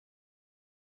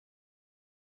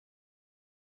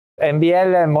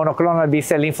MBL, monoclonal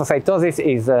B-cell lymphocytosis,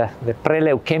 is the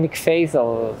pre-leukemic phase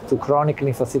to chronic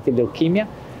lymphocytic leukemia.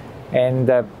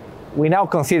 And we now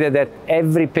consider that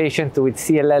every patient with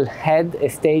CLL had a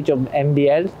stage of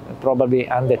MBL, probably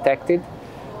undetected.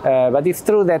 But it's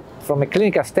true that from a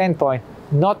clinical standpoint,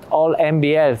 not all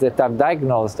MBLs that are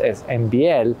diagnosed as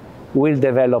MBL will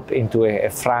develop into a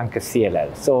frank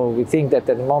CLL. So we think that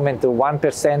at the moment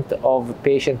 1% of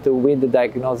patients with the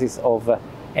diagnosis of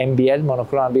MBL,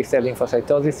 monoclonal B-cell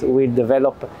lymphocytosis, will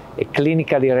develop a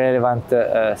clinically relevant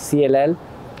CLL,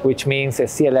 which means a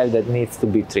CLL that needs to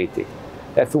be treated.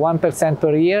 That's 1%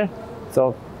 per year,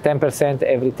 so 10%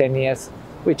 every 10 years,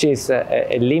 which is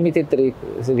a limited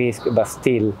risk, but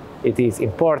still it is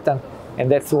important. And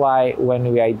that's why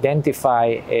when we identify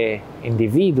an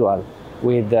individual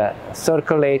with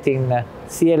circulating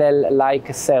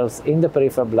CLL-like cells in the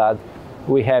peripheral blood,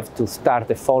 we have to start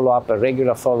a follow-up, a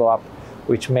regular follow-up,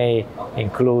 which may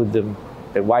include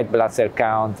the white blood cell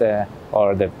count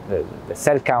or the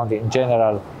cell count in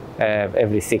general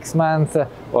every 6 months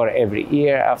or every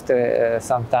year after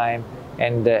some time.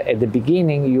 And at the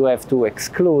beginning, you have to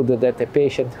exclude that a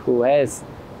patient who has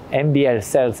MBL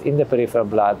cells in the peripheral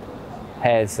blood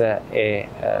has a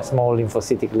small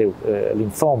lymphocytic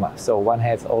lymphoma. So one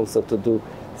has also to do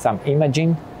some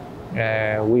imaging.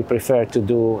 We prefer to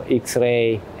do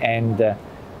X-ray and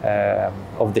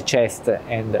of the chest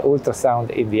and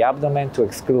ultrasound in the abdomen to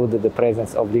exclude the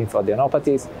presence of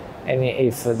lymphadenopathies. And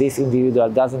if this individual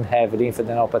doesn't have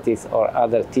lymphadenopathies or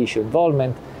other tissue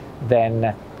involvement,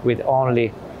 then with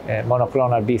only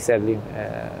monoclonal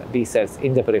B cells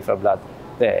in the peripheral blood,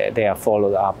 they are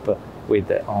followed up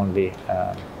with only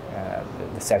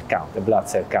the cell count, the blood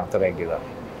cell count regularly.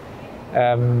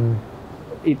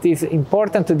 It is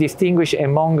important to distinguish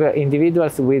among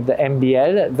individuals with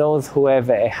MBL, those who have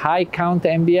a high count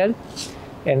MBL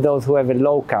and those who have a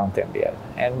low count MBL.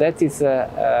 And that is,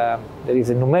 there is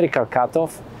a numerical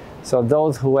cutoff. So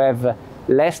those who have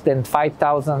less than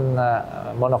 5,000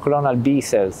 monoclonal B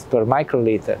cells per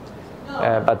microliter,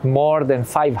 but more than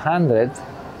 500,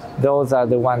 those are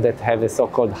the ones that have a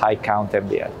so-called high count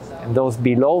MBL. And those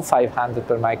below 500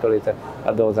 per microliter,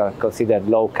 those are considered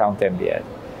low count MBL.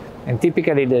 And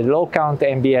typically the low count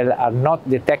MBL are not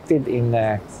detected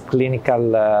in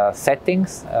clinical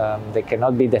settings. They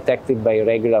cannot be detected by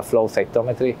regular flow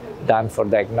cytometry done for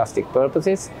diagnostic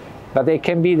purposes, but they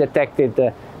can be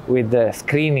detected with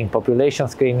screening, population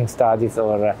screening studies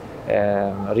or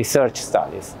research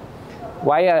studies.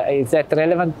 Why is that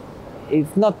relevant?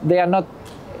 It's not, they are not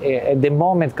at the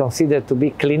moment considered to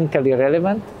be clinically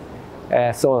relevant.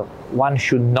 So one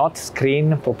should not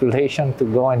screen population to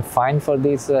go and find for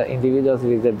these individuals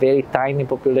with a very tiny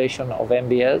population of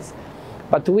MBLs.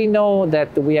 But we know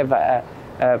that we have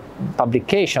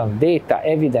publication, data,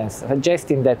 evidence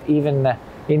suggesting that even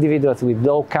individuals with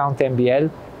low count MBL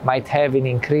might have an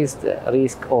increased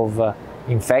risk of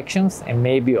infections and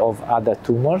maybe of other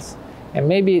tumors. And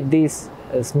maybe this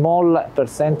small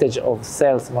percentage of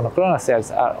cells, monoclonal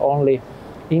cells, are only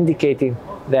indicating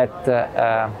that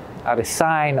are a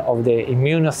sign of the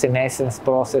immunosenescence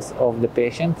process of the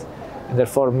patient, and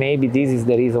therefore maybe this is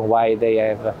the reason why they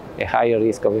have a higher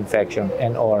risk of infection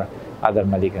and or other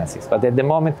malignancies. But at the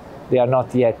moment they are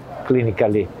not yet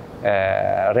clinically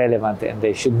relevant and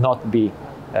they should not be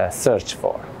searched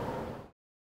for.